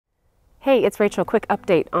Hey, it's Rachel. Quick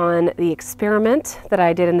update on the experiment that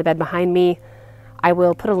I did in the bed behind me. I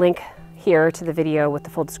will put a link here to the video with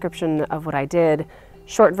the full description of what I did.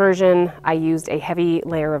 Short version, I used a heavy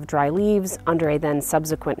layer of dry leaves under a then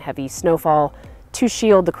subsequent heavy snowfall to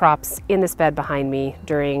shield the crops in this bed behind me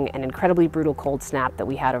during an incredibly brutal cold snap that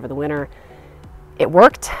we had over the winter. It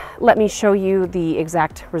worked. Let me show you the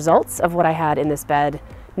exact results of what I had in this bed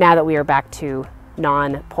now that we are back to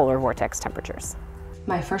non-polar vortex temperatures.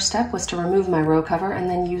 My first step was to remove my row cover and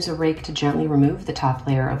then use a rake to gently remove the top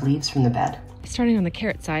layer of leaves from the bed. Starting on the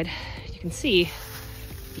carrot side, you can see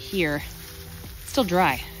here, it's still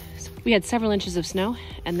dry. So we had several inches of snow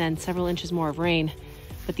and then several inches more of rain,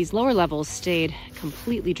 but these lower levels stayed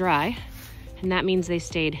completely dry, and that means they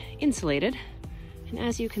stayed insulated. And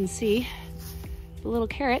as you can see, the little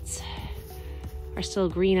carrots are still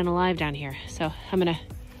green and alive down here. So I'm gonna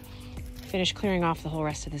finish clearing off the whole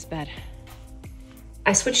rest of this bed.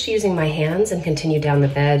 I switched to using my hands and continued down the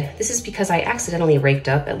bed. This is because I accidentally raked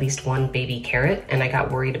up at least one baby carrot and I got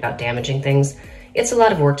worried about damaging things. It's a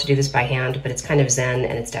lot of work to do this by hand, but it's kind of zen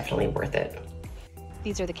and it's definitely worth it.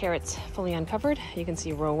 These are the carrots fully uncovered. You can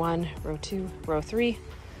see row 1, row 2, row 3.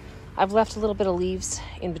 I've left a little bit of leaves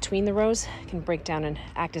in between the rows. It can break down and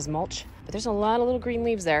act as mulch, but there's a lot of little green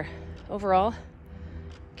leaves there. Overall,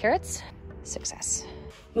 carrots, success.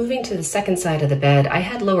 Moving to the second side of the bed, I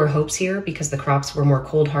had lower hopes here because the crops were more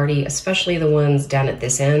cold hardy, especially the ones down at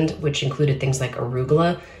this end, which included things like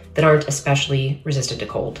arugula that aren't especially resistant to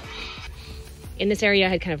cold. In this area, I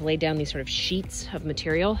had kind of laid down these sort of sheets of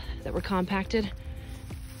material that were compacted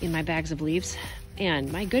in my bags of leaves. And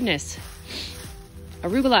my goodness,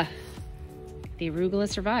 arugula. The arugula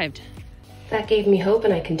survived. That gave me hope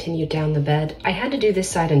and I continued down the bed. I had to do this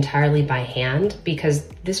side entirely by hand because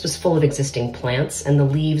this was full of existing plants and the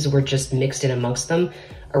leaves were just mixed in amongst them.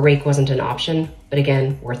 A rake wasn't an option, but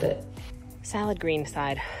again, worth it. Salad green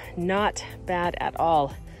side, not bad at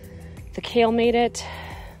all. The kale made it,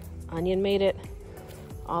 onion made it,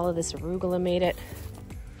 all of this arugula made it.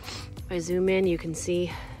 If I zoom in, you can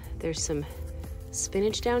see there's some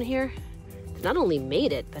spinach down here that not only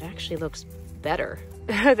made it, but actually looks better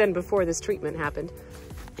than before this treatment happened.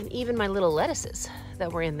 And even my little lettuces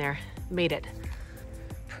that were in there made it.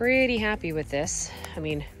 Pretty happy with this. I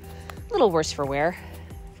mean, a little worse for wear,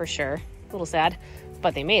 for sure. A little sad,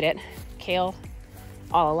 but they made it. Kale,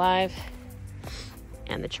 all alive.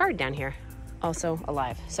 And the chard down here, also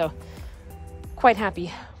alive. So quite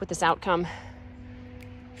happy with this outcome.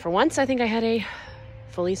 For once, I think I had a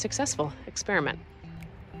fully successful experiment.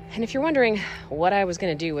 And if you're wondering what I was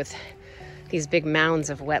gonna do with these big mounds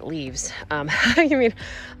of wet leaves, I mean,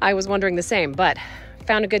 I was wondering the same, but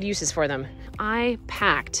found a good uses for them. I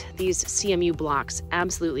packed these CMU blocks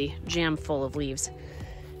absolutely jam full of leaves.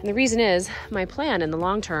 And the reason is, my plan in the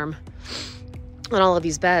long term on all of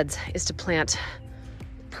these beds is to plant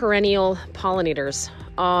perennial pollinators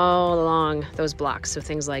all along those blocks. So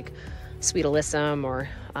things like sweet alyssum or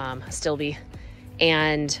stilbe.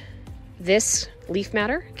 And this leaf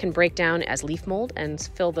matter can break down as leaf mold and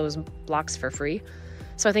fill those blocks for free.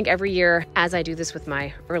 So I think every year as I do this with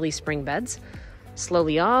my early spring beds,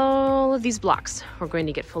 slowly all of these blocks are going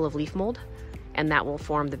to get full of leaf mold, and that will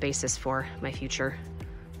form the basis for my future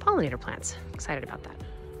pollinator plants. Excited about that.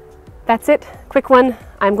 That's it, quick one.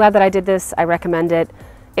 I'm glad that I did this. I recommend it.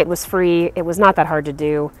 It was free. It was not that hard to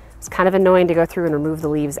do. It's kind of annoying to go through and remove the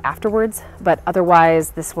leaves afterwards, but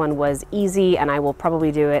otherwise this one was easy and I will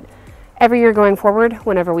probably do it every year going forward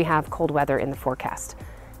whenever we have cold weather in the forecast.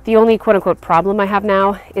 The only quote-unquote problem I have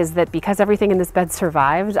now is that because everything in this bed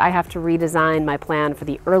survived, I have to redesign my plan for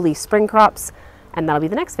the early spring crops, and that'll be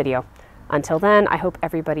the next video. Until then, I hope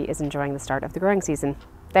everybody is enjoying the start of the growing season.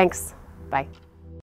 Thanks. Bye.